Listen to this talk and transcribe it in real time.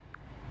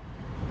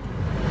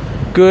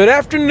Good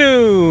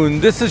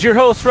afternoon. This is your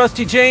host,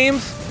 Rusty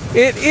James.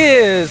 It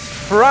is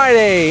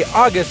Friday,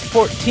 August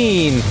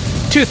 14,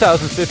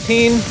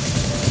 2015,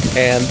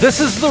 and this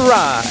is The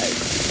Ride.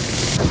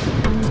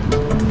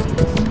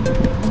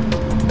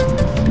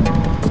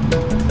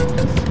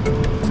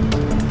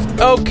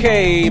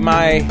 Okay,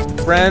 my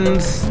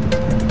friends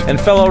and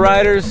fellow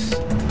riders,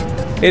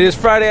 it is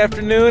Friday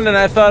afternoon, and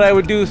I thought I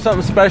would do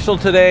something special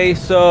today,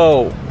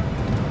 so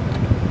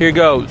here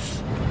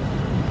goes.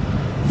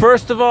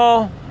 First of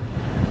all,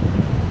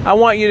 I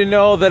want you to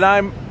know that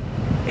I'm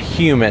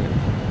human,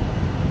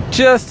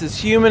 just as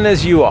human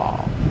as you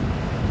all.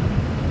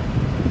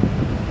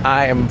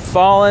 I am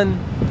fallen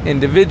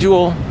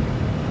individual,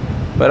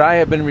 but I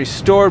have been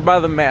restored by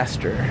the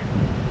Master.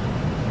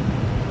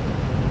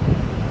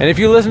 And if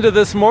you listen to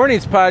this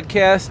morning's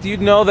podcast, you'd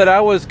know that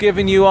I was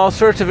giving you all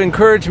sorts of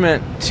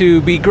encouragement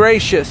to be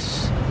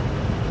gracious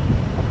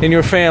in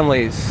your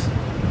families.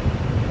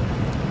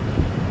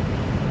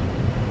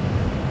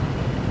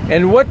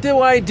 And what do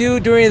I do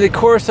during the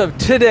course of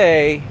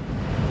today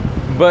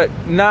but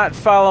not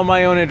follow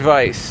my own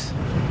advice?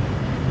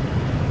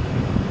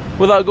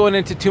 Without going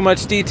into too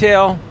much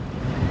detail,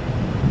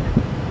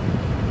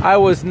 I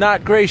was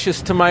not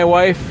gracious to my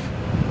wife,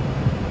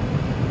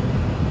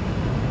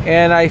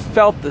 and I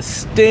felt the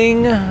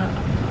sting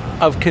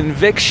of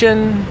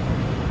conviction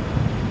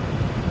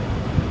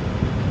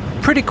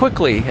pretty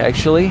quickly,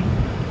 actually.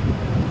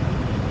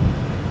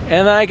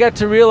 And I got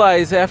to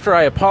realize after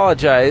I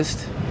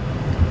apologized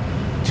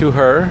to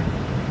her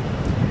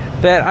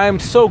that I'm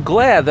so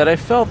glad that I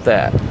felt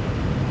that.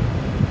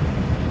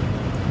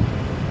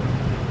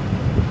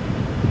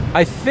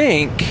 I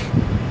think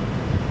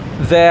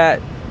that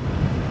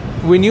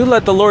when you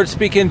let the Lord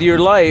speak into your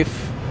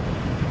life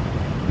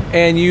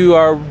and you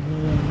are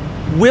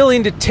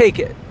willing to take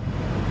it,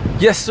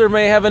 yes sir,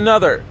 may have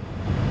another,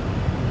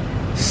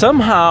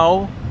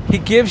 somehow He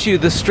gives you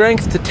the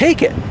strength to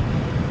take it,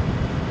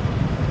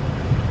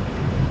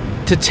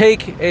 to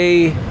take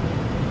a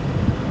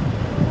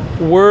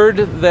word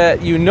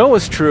that you know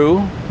is true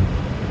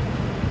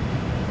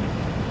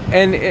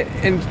and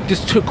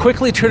just to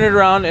quickly turn it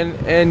around and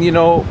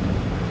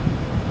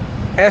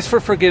ask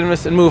for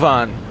forgiveness and move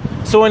on.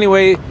 So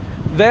anyway,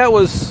 that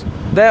was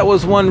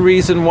one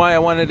reason why I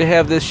wanted to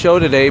have this show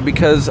today,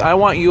 because I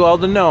want you all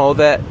to know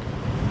that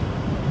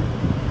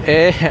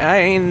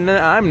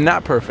I'm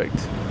not perfect,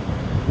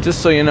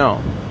 just so you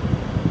know.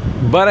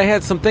 But I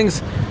had some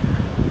things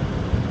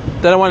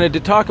that I wanted to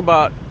talk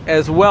about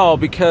as well,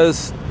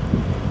 because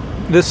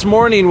this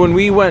morning when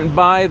we went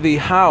by the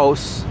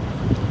house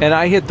and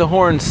I hit the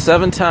horn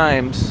 7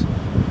 times,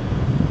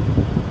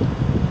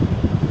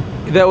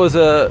 it was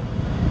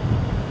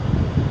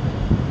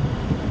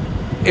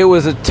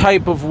a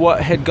type of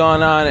what had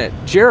gone on at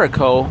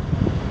Jericho,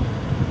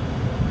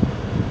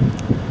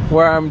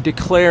 where I'm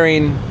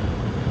declaring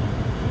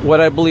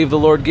what I believe the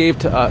Lord gave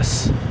to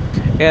us.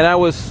 And I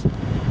was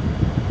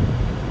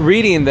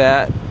reading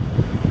that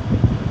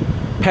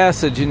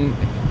passage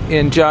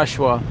in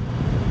Joshua.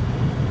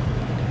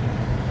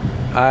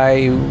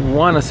 I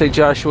want to say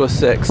Joshua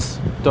 6.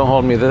 Don't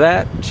hold me to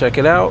that. Check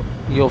it out.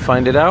 You'll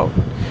find it out.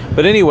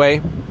 But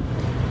anyway,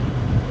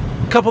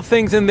 a couple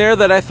things in there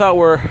that I thought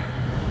were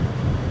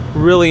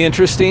really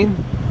interesting.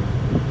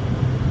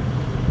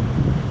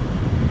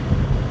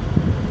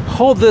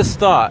 Hold this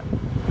thought.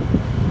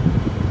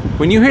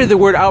 When you hear the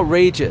word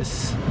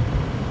outrageous,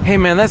 hey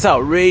man, that's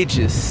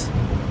outrageous.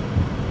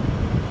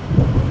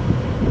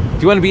 Do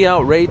you want to be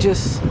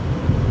outrageous?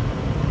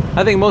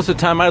 I think most of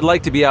the time I'd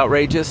like to be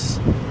outrageous.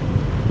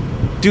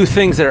 Do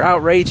things that are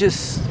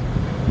outrageous,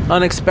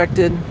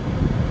 unexpected.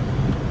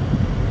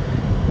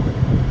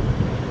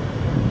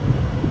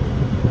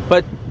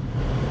 But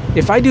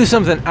if I do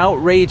something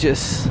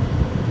outrageous,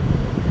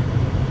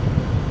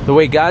 the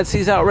way God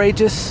sees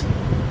outrageous,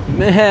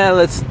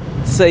 let's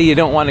say you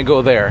don't want to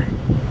go there.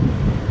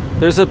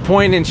 There's a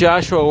point in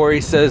Joshua where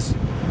he says,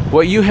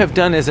 what you have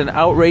done is an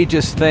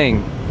outrageous thing.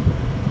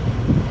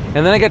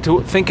 And then I got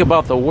to think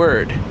about the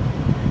word.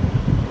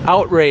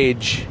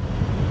 Outrage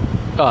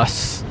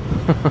us.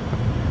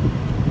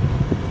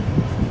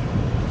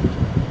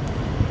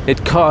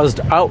 It caused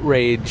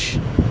outrage.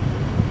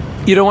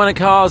 You don't want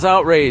to cause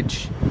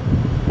outrage.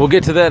 We'll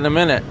get to that in a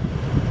minute.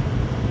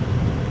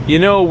 You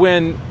know,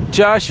 when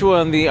Joshua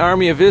and the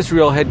army of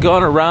Israel had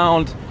gone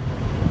around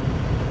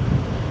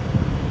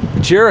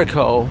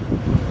Jericho,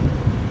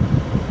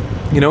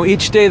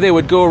 each day they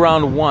would go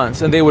around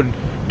once and they would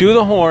do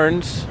the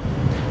horns,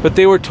 but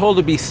they were told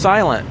to be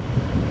silent.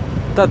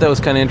 I thought that was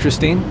kind of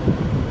interesting.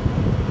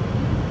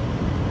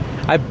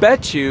 I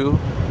bet you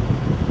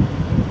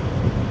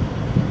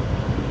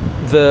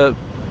the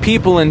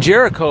people in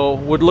Jericho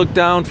would look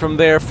down from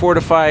their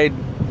fortified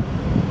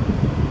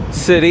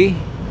city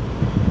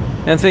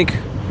and think,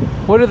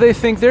 what do they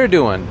think they're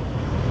doing?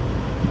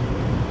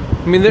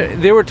 I mean,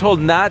 they were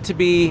told not to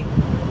be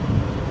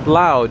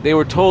loud. They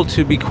were told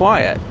to be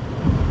quiet,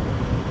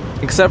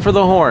 except for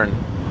the horn.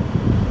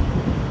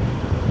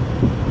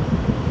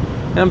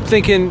 And I'm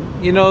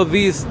thinking,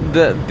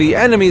 the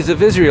enemies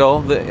of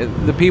Israel,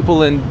 the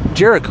people in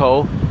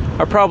Jericho,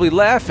 are probably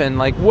laughing.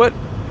 Like, what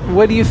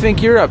do you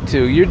think you're up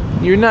to?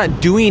 You're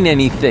not doing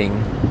anything.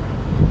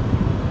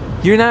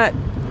 You're not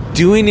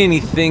doing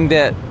anything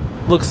that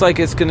looks like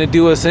it's going to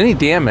do us any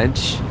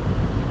damage.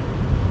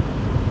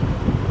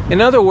 In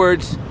other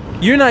words,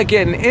 you're not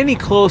getting any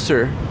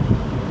closer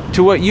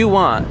to what you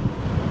want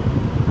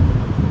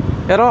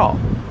at all.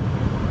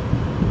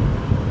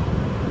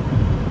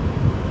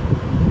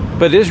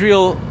 But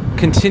Israel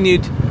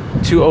continued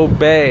to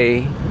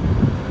obey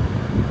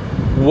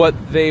what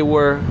they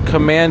were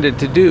commanded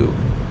to do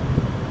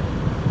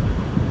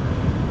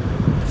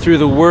through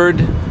the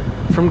word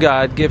from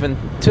God given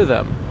to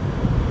them.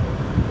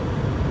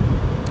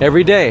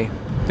 Every day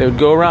they would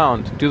go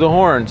around, do the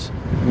horns,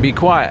 and be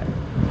quiet.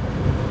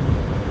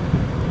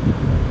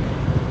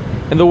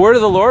 And the word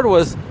of the Lord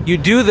was, you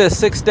do this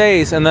 6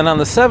 days, and then on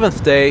the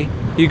 7th day,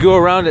 you go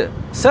around it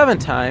 7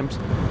 times,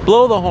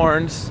 blow the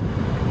horns,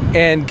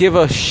 and give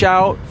a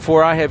shout,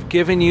 for I have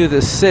given you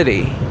the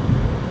city.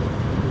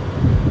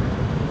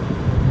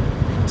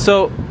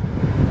 So,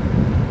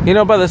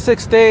 by the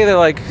 6th day, they're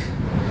like,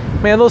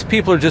 man, those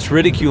people are just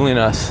ridiculing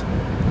us.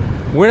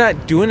 We're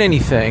not doing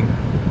anything.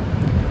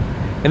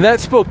 And that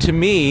spoke to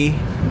me,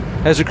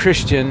 as a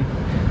Christian,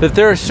 that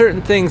there are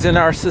certain things in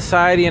our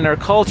society and our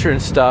culture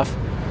and stuff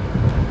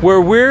where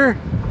we're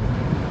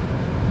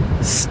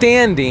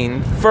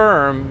standing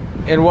firm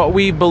in what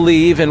we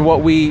believe and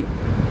what we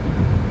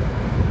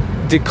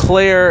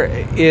declare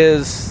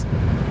is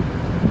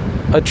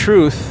a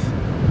truth,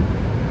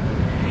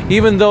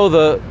 even though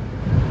the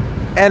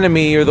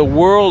enemy or the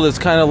world is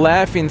kind of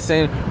laughing,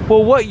 saying,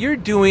 well, what you're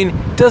doing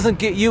doesn't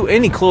get you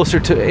any closer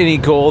to any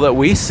goal that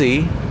we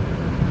see.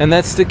 And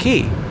that's the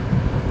key.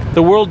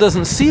 The world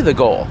doesn't see the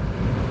goal.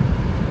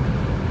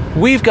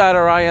 We've got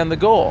our eye on the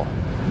goal.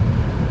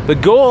 The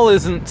goal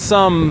isn't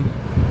some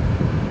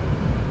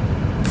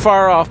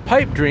far off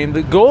pipe dream.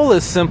 The goal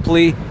is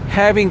simply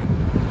having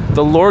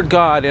the Lord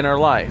God in our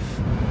life.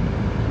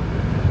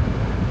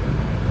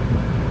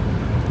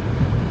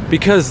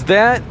 Because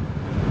that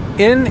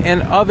in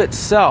and of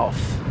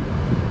itself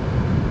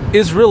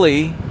is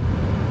really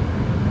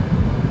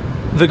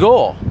the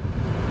goal.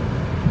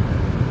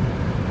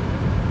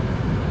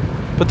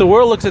 But the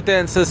world looks at that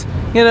and says,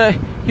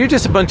 you're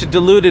just a bunch of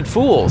deluded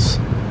fools.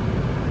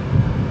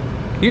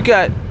 You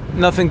got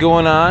nothing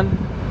going on.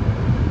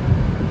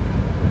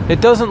 It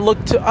doesn't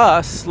look to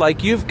us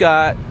like you've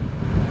got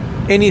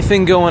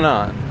anything going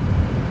on.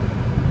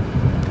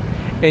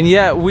 And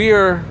yet we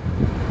are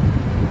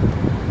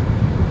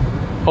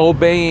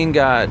obeying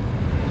God.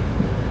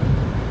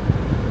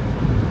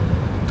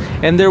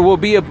 And there will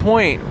be a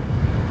point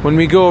when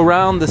we go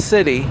around the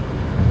city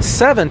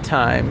 7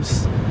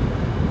 times.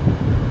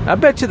 I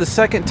bet you the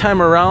second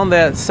time around,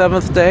 that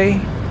 7th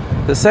day,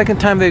 the second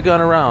time they've gone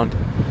around,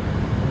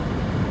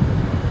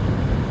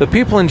 the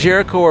people in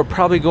Jericho are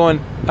probably going,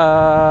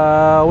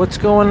 what's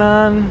going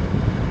on?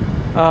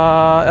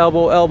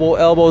 Elbow, elbow,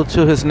 elbow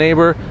to his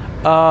neighbor.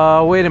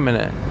 Wait a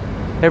minute.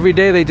 Every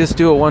day they just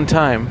do it 1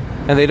 time,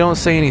 and they don't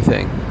say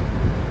anything.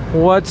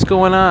 What's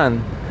going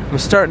on? I'm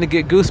starting to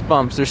get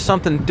goosebumps. There's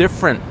something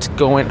different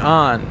going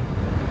on.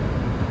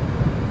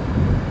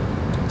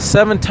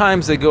 7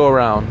 times they go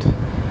around.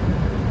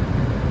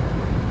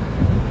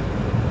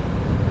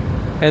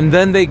 And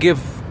then they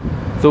give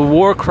the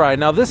war cry.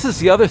 Now, this is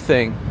the other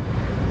thing.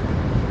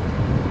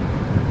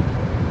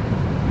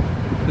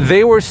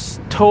 They were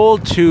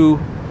told to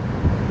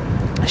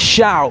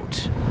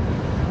shout.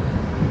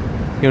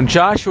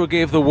 Joshua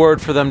gave the word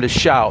for them to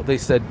shout. They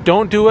said,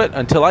 don't do it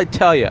until I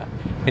tell you.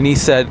 And he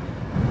said,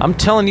 I'm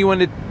telling you when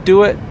to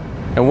do it.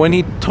 And when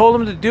he told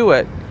them to do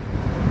it,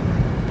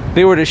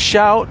 they were to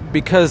shout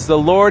because the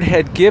Lord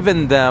had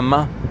given them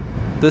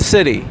the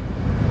city.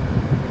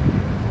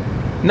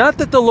 Not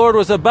that the Lord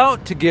was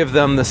about to give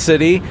them the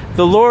city.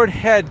 The Lord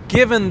had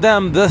given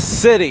them the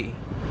city.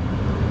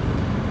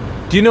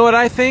 Do you know what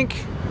I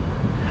think?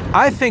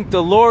 I think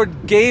the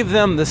Lord gave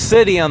them the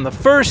city on the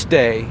first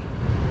day,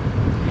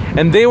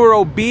 and they were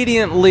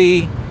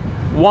obediently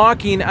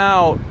walking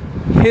out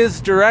His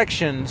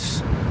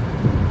directions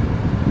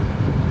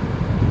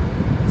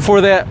for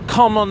that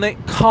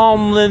culmination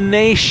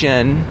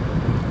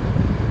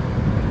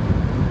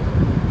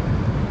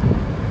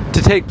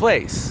to take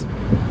place.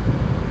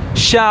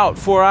 Shout,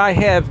 for I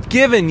have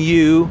given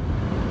you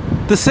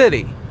the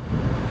city.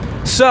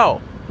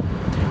 So,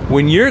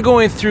 when you're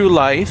going through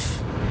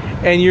life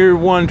and you're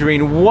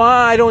wondering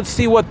why I don't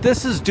see what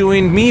this is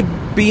doing, me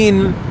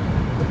being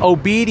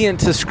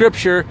obedient to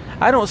Scripture,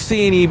 I don't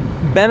see any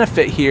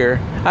benefit here.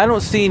 I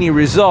don't see any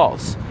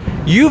results.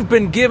 You've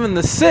been given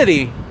the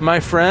city, my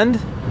friend.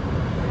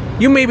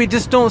 You maybe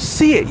just don't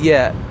see it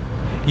yet.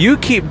 You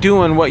keep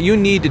doing what you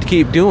need to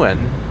keep doing.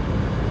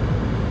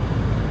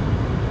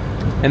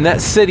 And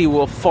that city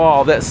will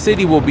fall. That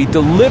city will be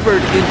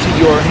delivered into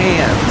your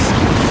hands.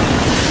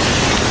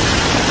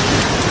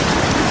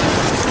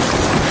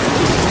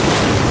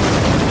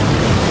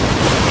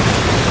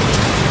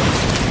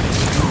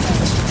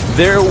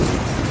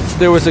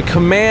 there was a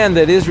command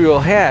that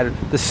Israel had.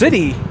 The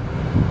city,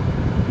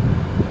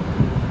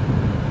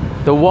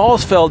 the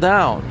walls fell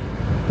down.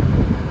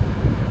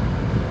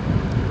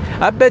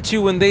 I bet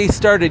you when they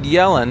started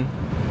yelling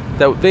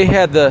that they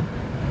had the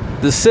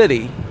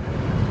city,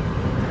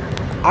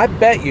 I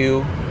bet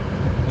you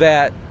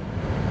that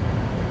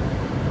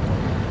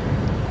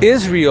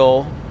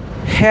Israel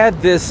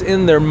had this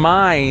in their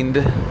mind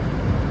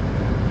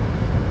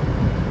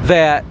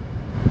that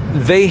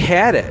they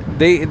had it.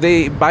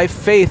 They by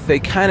faith, they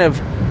kind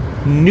of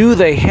knew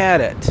they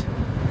had it.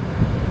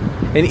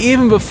 And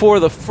even before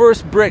the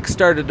first brick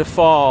started to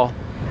fall,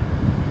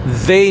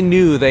 they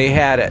knew they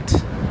had it.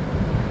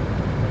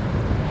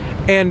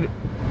 And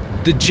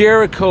the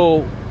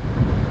Jericho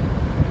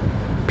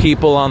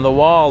people on the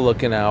wall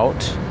looking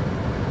out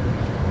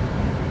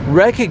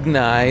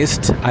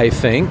recognized, I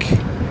think,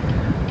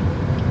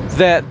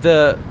 that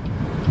the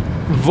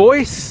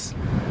voice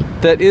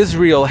that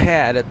Israel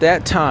had at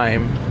that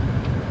time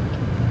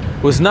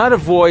was not a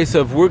voice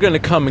of, we're going to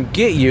come and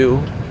get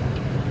you.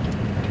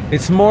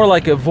 It's more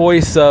like a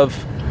voice of,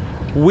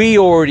 we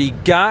already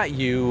got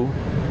you.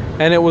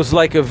 And it was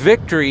like a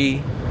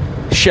victory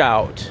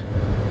shout.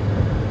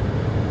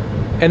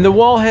 And the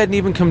wall hadn't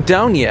even come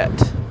down yet.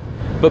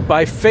 But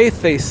by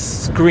faith they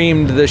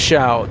screamed the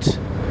shout.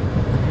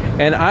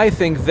 And I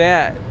think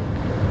that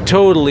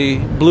totally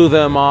blew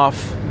them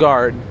off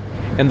guard.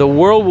 And the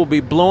world will be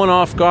blown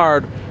off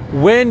guard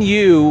when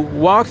you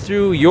walk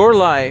through your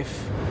life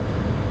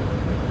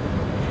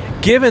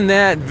given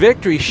that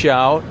victory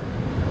shout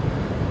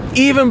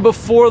even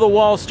before the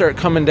walls start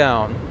coming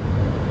down.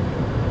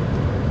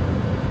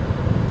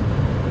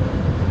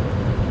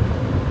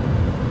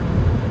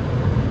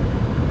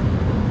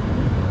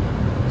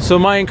 So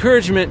my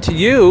encouragement to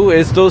you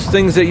is those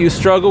things that you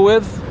struggle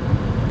with,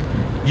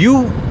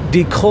 you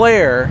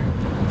declare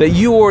that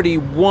you already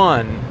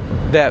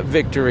won that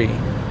victory.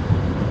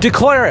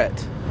 Declare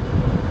it.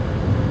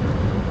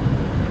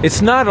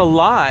 It's not a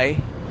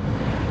lie.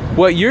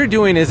 What you're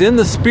doing is in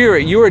the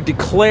Spirit, you are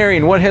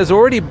declaring what has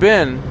already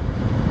been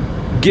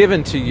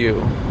given to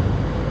you.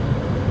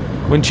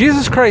 When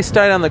Jesus Christ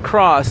died on the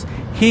cross,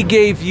 He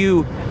gave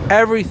you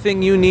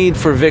everything you need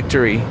for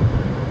victory.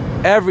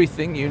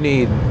 Everything you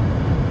need.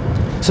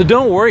 So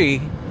don't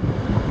worry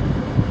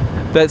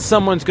that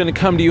someone's going to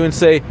come to you and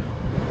say,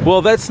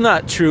 well, that's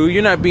not true.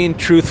 You're not being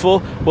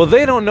truthful. Well,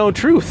 they don't know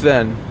truth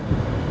then.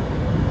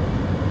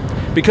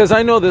 Because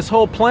I know this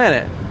whole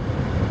planet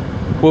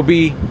will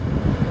be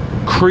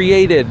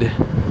created,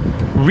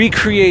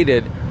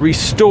 recreated,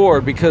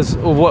 restored because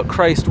of what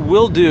Christ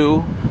will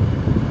do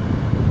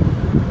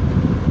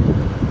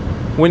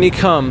when He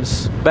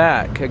comes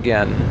back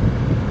again.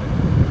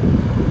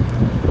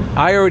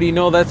 I already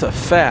know that's a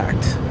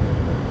fact.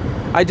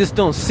 I just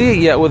don't see it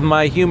yet with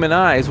my human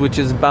eyes, which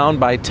is bound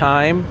by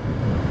time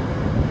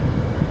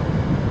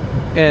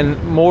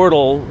and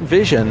mortal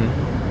vision.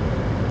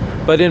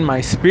 But in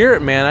my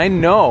spirit, man, I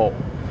know.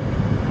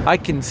 I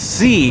can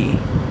see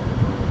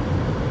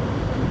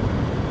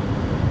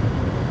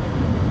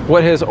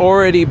what has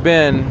already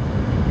been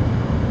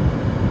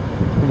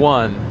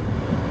won.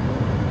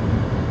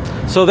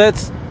 So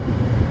that's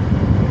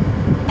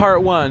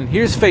part one.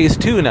 Here's phase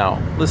two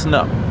now. Listen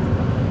up.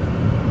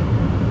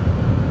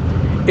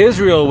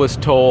 Israel was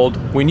told,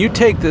 when you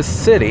take this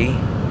city,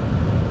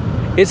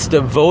 it's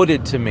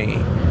devoted to me.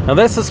 Now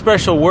that's a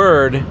special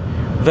word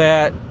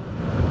that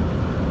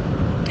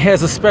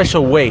has a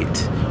special weight.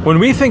 When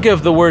we think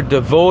of the word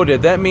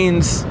devoted, that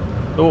means,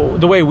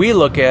 the way we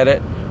look at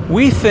it,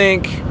 we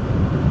think,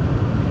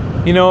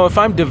 you know, if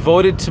I'm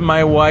devoted to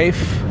my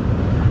wife,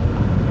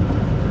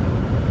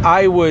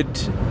 I would,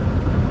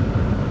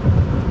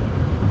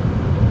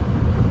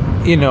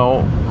 you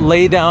know,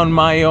 lay down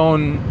my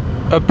own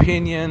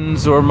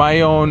opinions or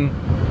my own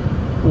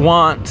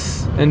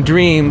wants and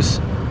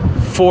dreams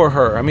for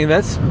her. I mean,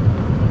 that's,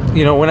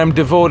 you know, when I'm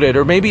devoted,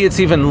 or maybe it's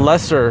even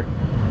lesser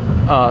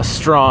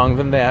strong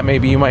than that.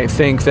 Maybe you might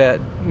think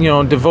that, you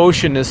know,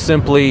 devotion is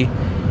simply,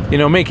 you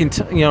know,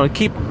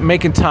 keep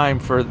making time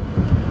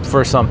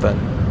for something.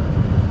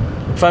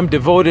 If I'm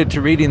devoted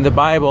to reading the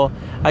Bible,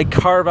 I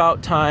carve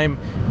out time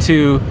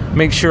to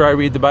make sure I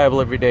read the Bible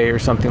every day or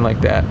something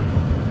like that.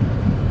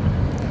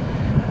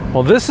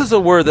 Well, this is a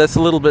word that's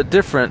a little bit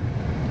different.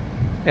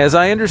 As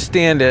I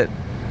understand it,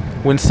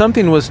 when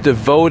something was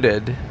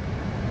devoted,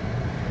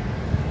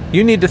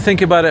 you need to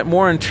think about it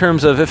more in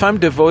terms of, if I'm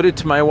devoted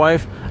to my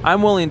wife,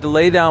 I'm willing to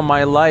lay down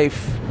my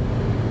life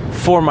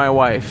for my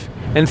wife.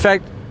 In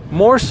fact,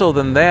 more so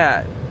than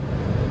that,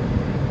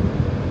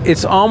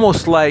 it's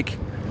almost like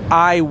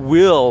I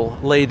will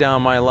lay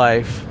down my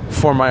life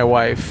for my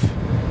wife.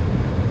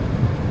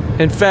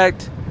 In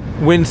fact,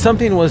 when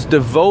something was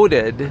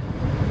devoted,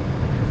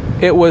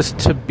 it was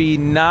to be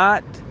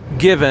not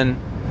given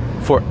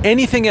for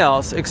anything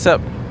else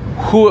except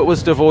who it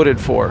was devoted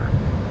for.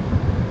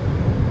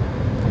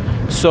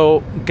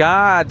 So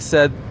God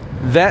said,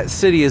 that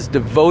city is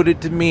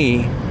devoted to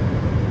me.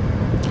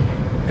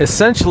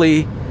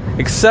 Essentially,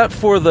 except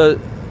for the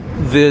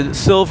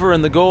silver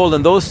and the gold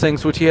and those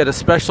things which He had a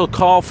special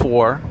call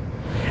for,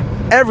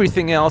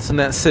 everything else in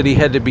that city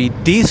had to be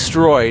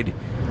destroyed.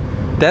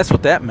 That's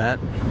what that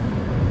meant.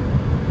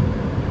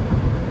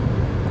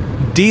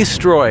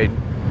 Destroyed.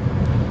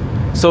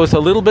 So it's a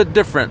little bit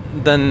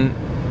different than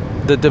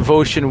the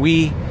devotion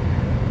we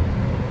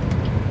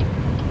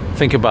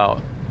think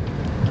about.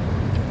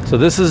 So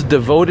this is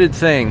devoted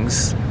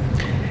things.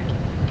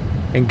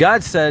 And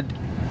God said,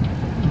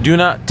 do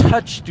not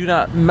touch, do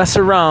not mess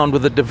around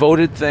with the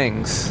devoted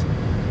things.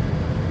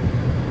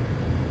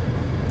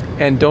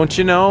 And don't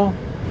you know,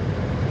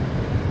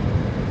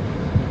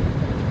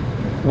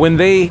 when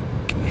they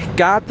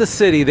got the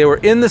city, they were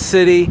in the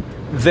city,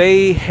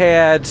 they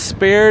had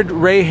spared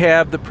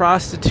Rahab the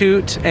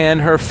prostitute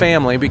and her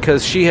family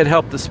because she had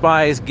helped the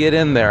spies get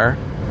in there.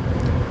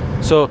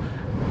 So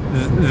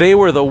they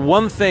were the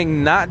one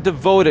thing not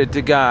devoted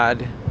to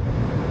God.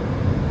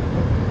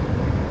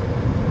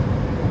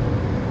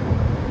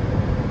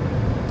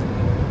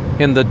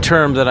 In the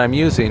term that I'm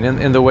using,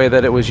 in the way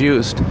that it was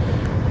used.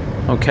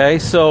 Okay,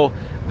 so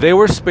they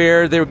were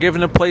spared. They were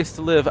given a place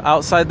to live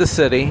outside the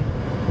city.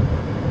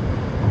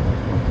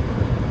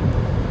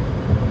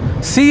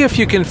 See if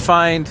you can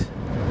find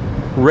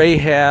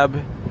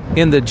Rahab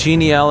in the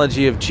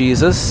genealogy of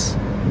Jesus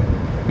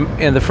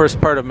in the first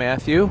part of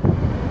Matthew.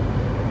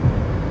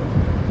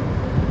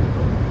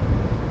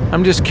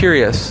 I'm just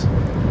curious.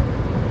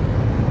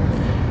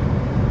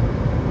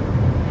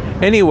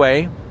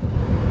 Anyway,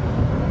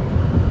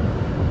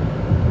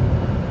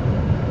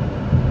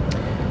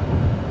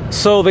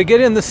 so they get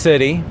in the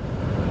city,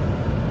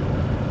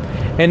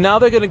 and now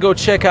they're going to go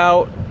check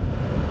out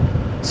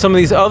some of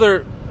these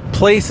other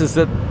places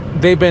that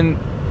they've been,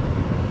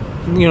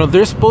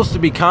 they're supposed to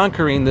be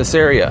conquering this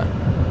area.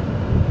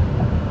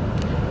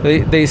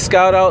 They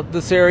scout out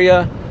this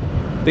area.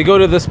 They go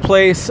to this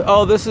place.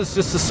 Oh, this is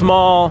just a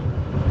small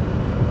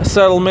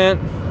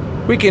settlement.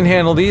 We can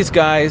handle these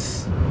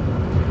guys.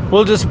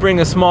 We'll just bring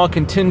a small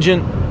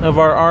contingent of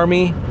our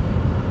army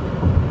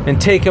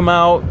and take them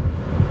out.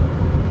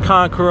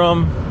 Conquer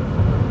them,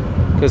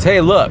 because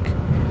hey, look,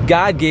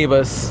 God gave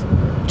us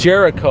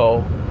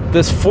Jericho,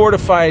 this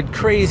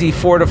crazy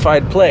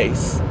fortified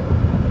place.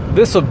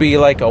 This will be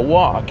like a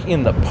walk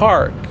in the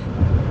park.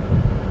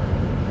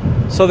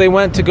 So they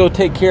went to go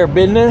take care of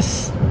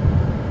business,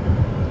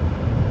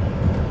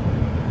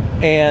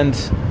 and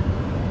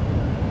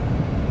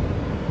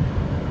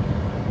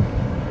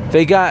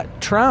they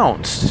got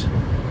trounced.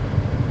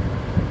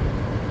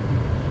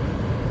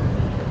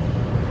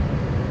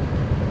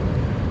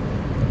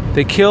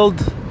 They killed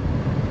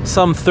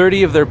some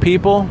 30 of their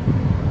people.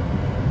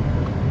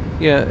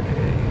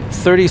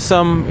 30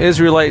 some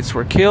Israelites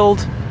were killed.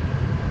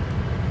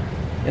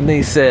 And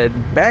they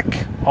said, back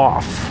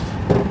off.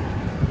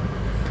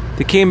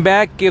 They came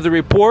back, gave the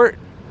report.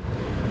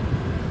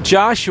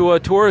 Joshua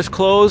tore his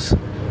clothes,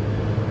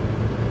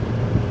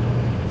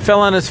 fell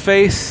on his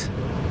face,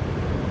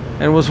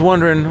 and was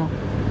wondering,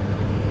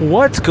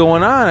 what's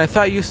going on? I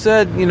thought you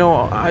said,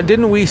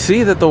 didn't we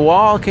see that the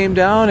wall came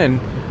down, and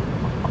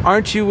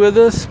aren't you with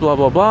us? Blah,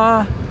 blah,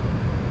 blah.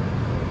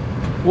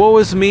 Woe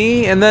is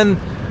me. And then,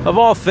 of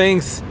all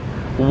things,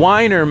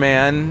 whiner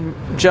man,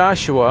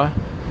 Joshua,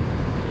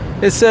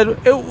 it said,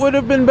 it would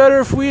have been better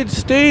if we had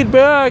stayed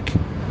back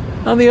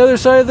on the other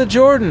side of the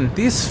Jordan.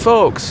 These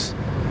folks,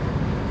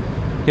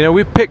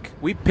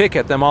 we pick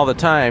at them all the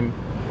time.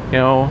 They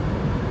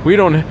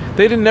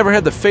never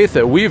had the faith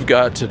that we've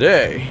got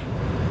today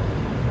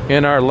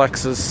in our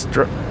Lexus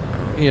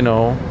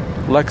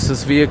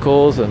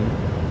vehicles, and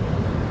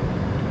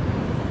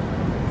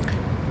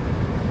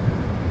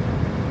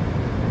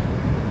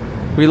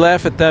we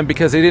laugh at them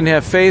because they didn't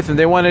have faith and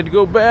they wanted to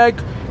go back.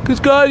 Because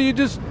God, you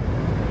just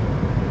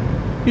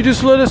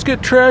let us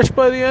get trashed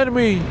by the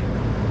enemy.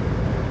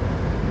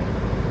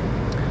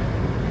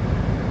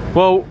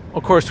 Well,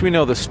 of course, we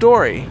know the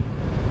story.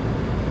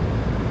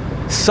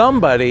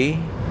 Somebody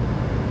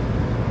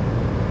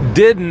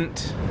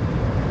didn't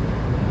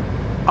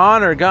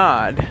honor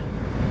God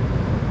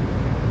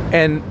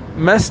and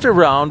messed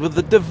around with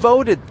the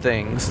devoted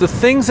things, the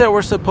things that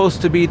were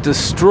supposed to be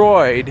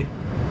destroyed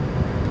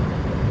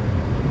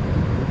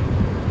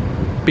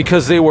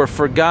because they were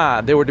for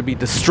God. They were to be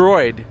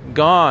destroyed,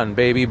 gone,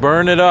 baby,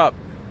 burn it up.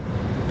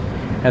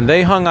 And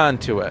they hung on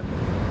to it.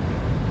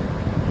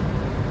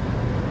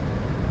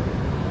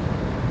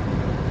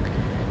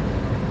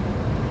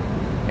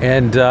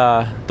 And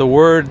the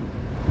word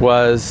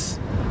was,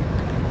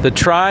 the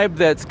tribe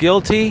that's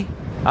guilty,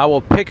 I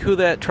will pick who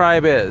that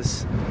tribe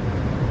is.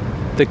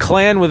 The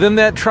clan within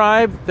that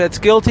tribe that's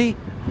guilty,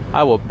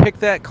 I will pick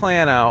that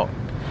clan out.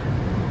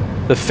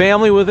 The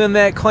family within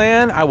that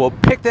clan, I will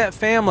pick that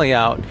family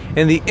out.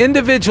 And the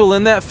individual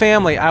in that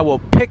family, I will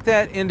pick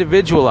that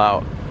individual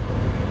out.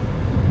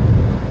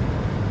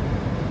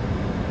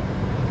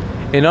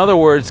 In other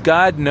words,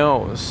 God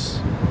knows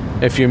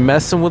if you're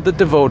messing with the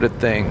devoted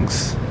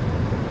things.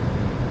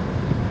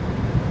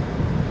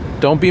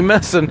 Don't be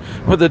messing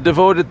with the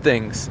devoted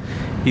things.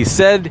 He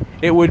said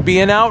it would be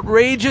an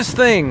outrageous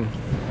thing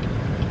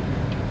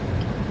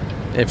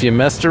if you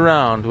messed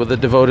around with the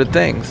devoted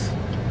things.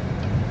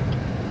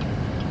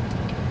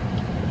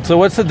 So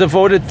what's the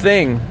devoted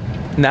thing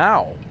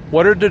now?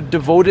 What are the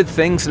devoted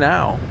things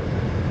now?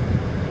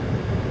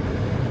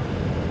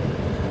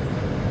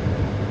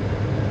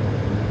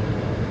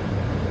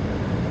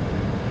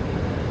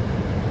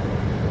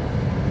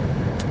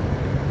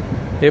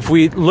 If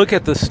we look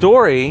at the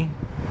story,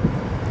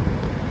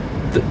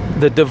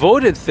 the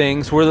devoted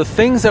things were the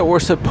things that were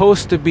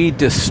supposed to be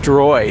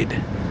destroyed.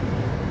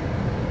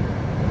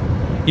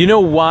 You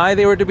know why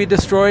they were to be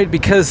destroyed?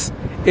 Because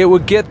it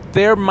would get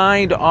their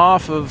mind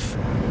off of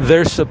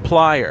their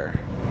supplier.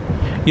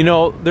 You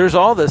know, there's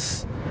all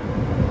this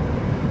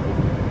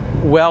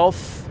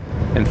wealth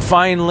and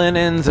fine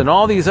linens and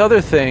all these other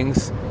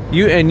things.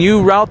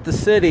 You rout the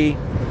city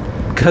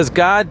because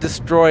God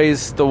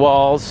destroys the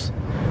walls,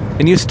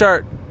 and you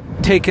start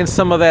taking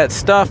some of that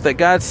stuff that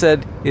God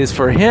said is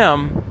for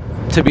him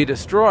to be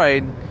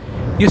destroyed.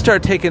 You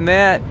start taking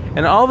that,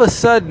 and all of a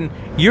sudden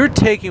you're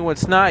taking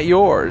what's not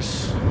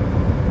yours.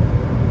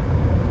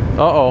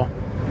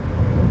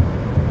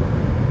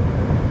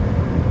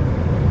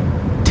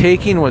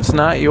 Taking what's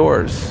not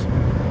yours.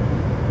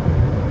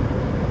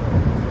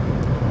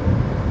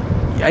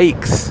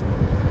 Yikes.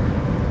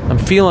 I'm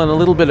feeling a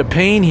little bit of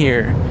pain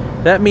here.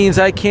 That means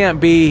I can't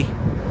be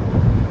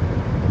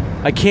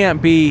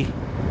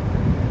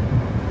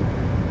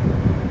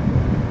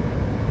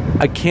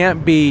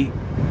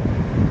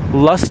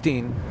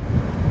lusting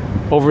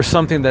over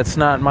something that's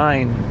not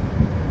mine.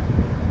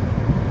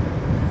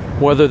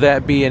 Whether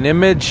that be an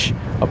image,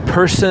 a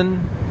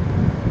person,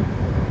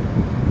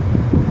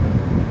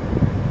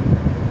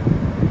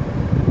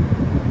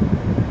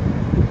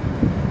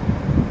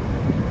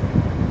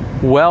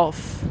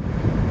 wealth.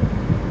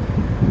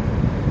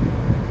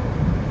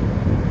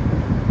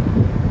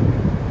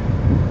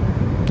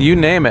 You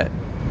name it.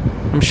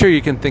 I'm sure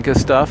you can think of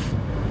stuff.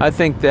 I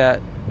think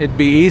that it'd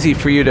be easy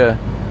for you to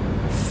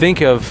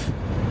think of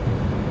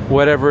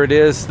whatever it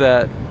is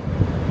that,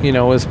 you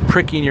know, is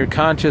pricking your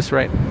conscience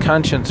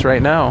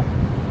right now.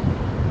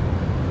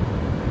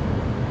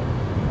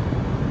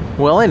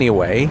 Well,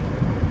 anyway,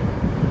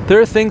 there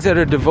are things that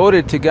are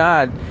devoted to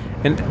God,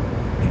 and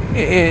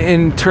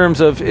in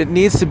terms of it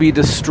needs to be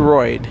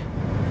destroyed.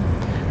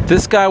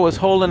 This guy was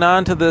holding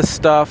on to this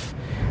stuff,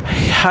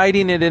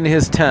 hiding it in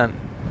his tent.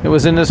 It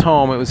was in his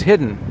home. It was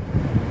hidden.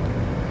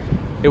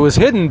 It was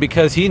hidden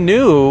because he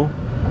knew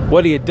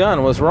what he had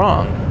done was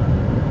wrong.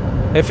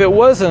 If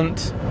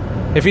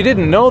he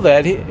didn't know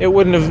that, it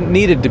wouldn't have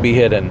needed to be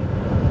hidden.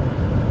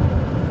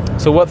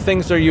 So what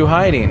things are you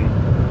hiding?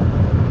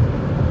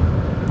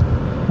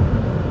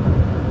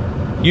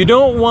 You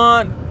don't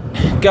want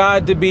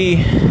God to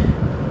be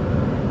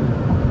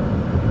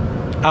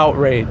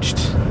outraged.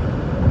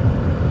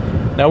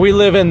 Now we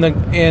live in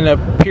a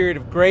period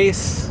of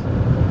grace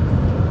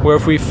where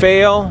if we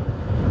fail,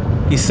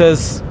 he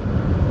says,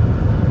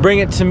 bring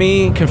it to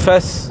me,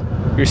 confess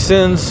your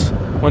sins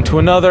one to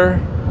another,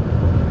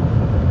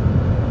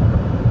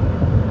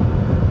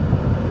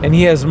 and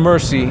he has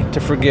mercy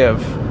to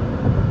forgive.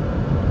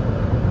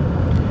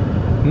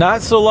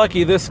 Not so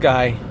lucky this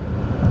guy.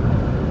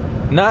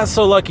 Not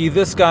so lucky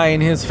this guy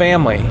and his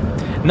family.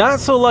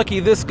 Not so lucky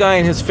this guy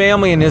and his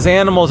family and his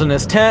animals and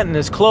his tent and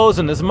his clothes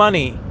and his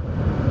money.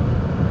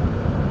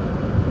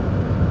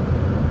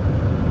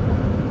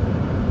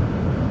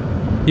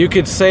 You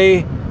could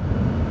say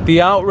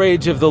the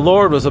outrage of the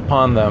Lord was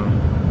upon them.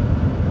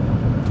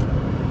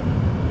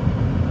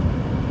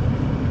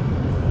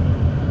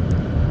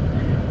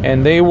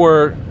 And they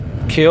were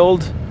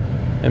killed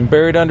and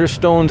buried under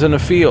stones in a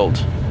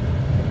field.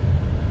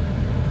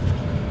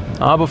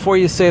 Before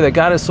you say that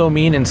God is so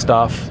mean and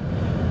stuff,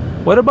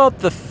 what about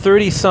the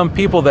 30-some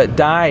people that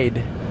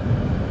died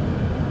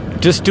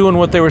just doing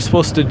what they were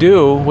supposed to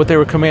do, what they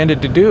were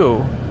commanded to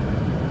do?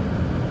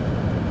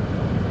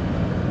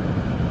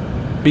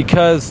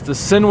 Because the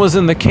sin was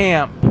in the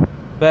camp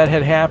that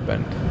had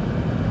happened.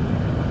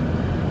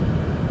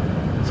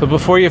 So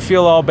before you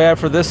feel all bad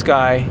for this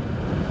guy,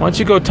 why don't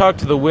you go talk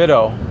to the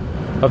widow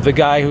of the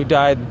guy who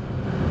died,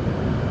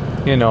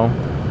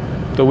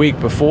 the week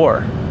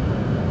before.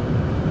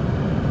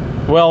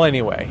 Well,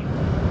 anyway,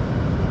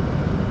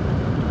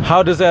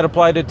 how does that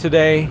apply to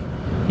today?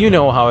 You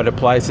know how it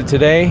applies to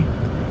today.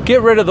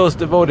 Get rid of those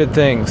devoted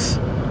things.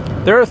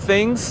 There are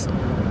things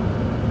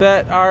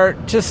that are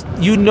just,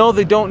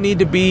 they don't need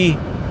to be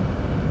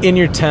in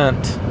your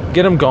tent.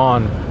 Get them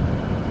gone.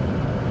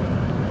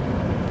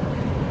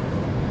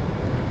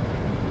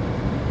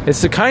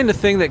 It's the kind of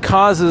thing that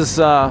causes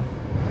the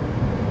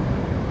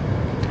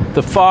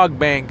fog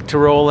bank to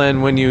roll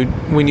in when you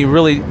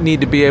really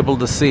need to be able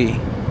to see.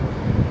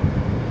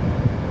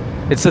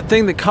 It's the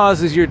thing that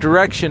causes your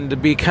direction to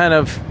be your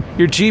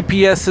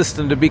GPS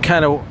system to be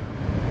kind of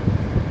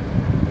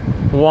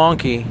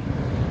wonky.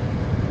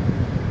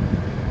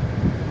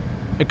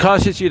 It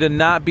causes you to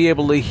not be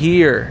able to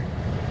hear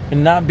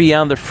and not be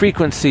on the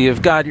frequency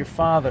of God your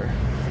Father.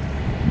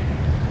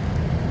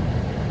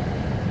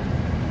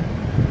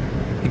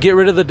 You get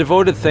rid of the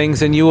devoted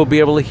things and you will be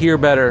able to hear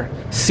better,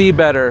 see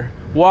better,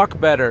 walk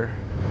better,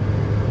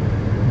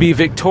 be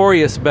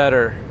victorious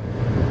better.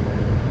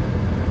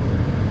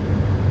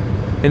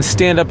 and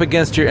stand up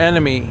against your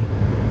enemy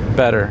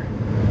better.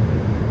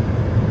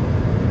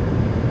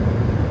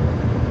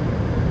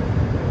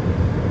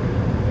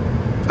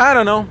 I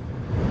don't know.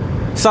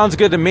 Sounds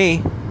good to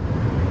me.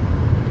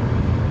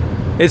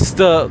 It's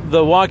the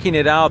walking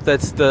it out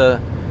that's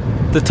the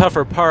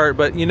tougher part.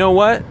 But you know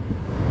what?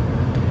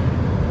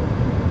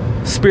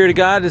 Spirit of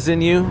God is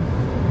in you.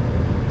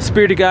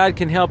 Spirit of God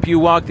can help you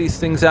walk these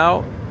things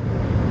out.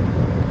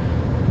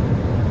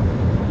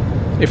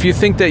 If you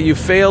think that you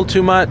fail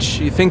too much,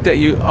 you think that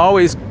you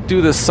always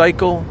do the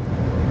cycle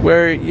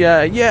where,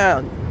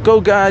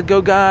 go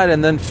God,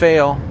 and then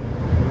fail.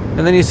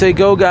 And then you say,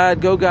 go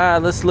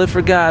God, let's live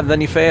for God, and then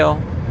you fail.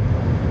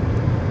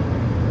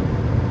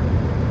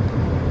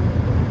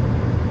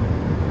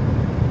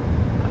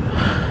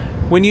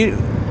 When you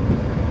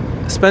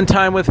spend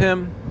time with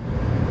Him,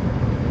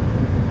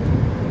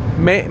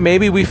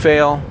 maybe we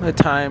fail at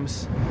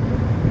times,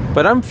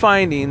 but I'm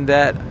finding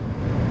that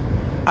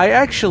I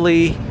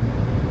actually,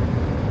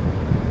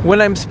 when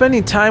I'm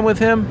spending time with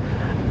Him,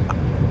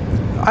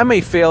 I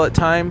may fail at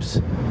times,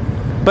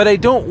 but I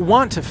don't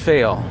want to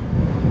fail.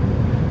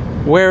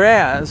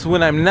 Whereas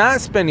when I'm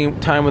not spending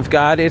time with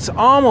God, it's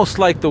almost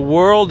like the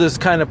world is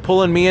kind of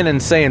pulling me in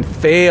and saying,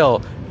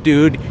 fail,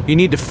 dude, you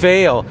need to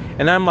fail.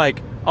 And I'm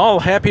like, oh,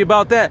 happy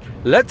about that.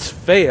 Let's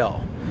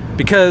fail,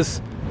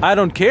 because I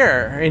don't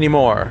care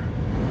anymore.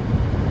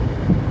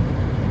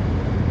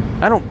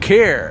 I don't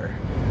care.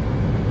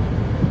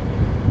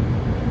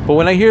 But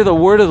when I hear the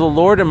word of the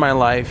Lord in my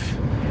life,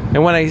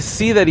 and when I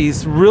see that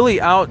He's really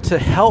out to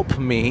help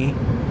me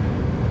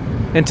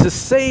and to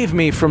save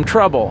me from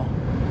trouble,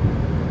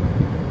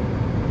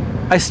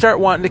 I start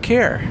wanting to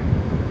care.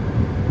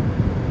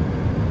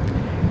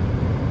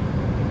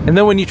 And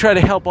then when you try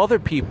to help other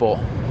people,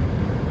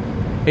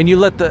 and you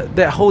let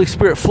that Holy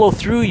Spirit flow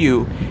through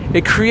you,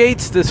 it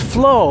creates this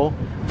flow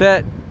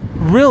that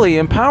really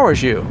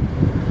empowers you.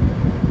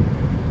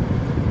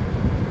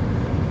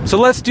 So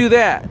let's do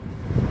that.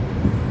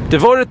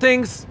 Devoted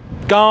things,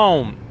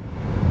 gone.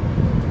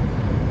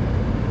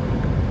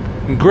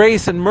 And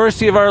grace and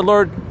mercy of our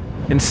Lord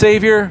and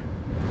Savior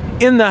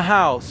in the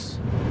house.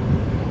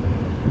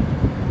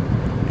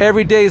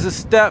 Every day is a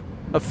step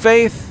of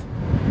faith,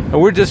 and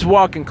we're just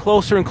walking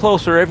closer and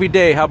closer every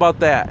day. How about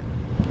that?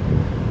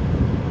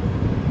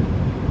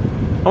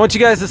 I want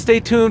you guys to stay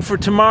tuned for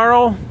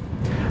tomorrow.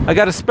 I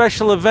got a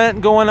special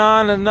event going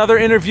on, another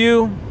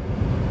interview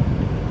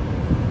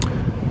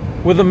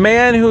with a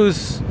man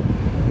who's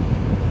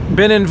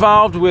been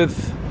involved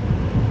with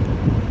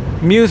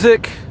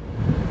music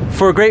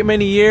for a great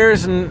many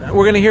years, and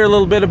we're going to hear a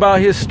little bit about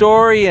his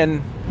story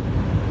and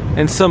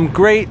some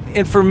great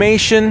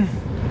information.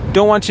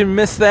 Don't want you to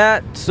miss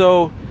that,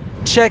 so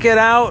check it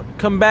out.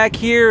 Come back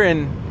here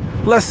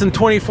in less than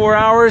 24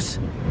 hours,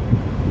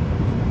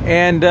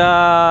 and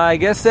I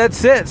guess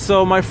that's it.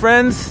 So my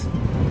friends,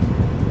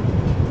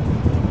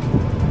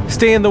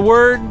 stay in the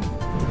Word,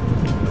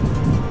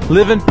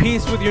 live in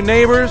peace with your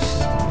neighbors,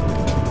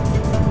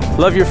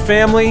 love your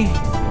family,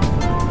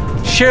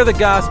 share the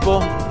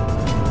gospel,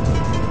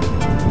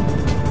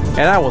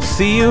 and I will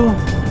see you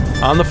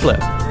on the flip.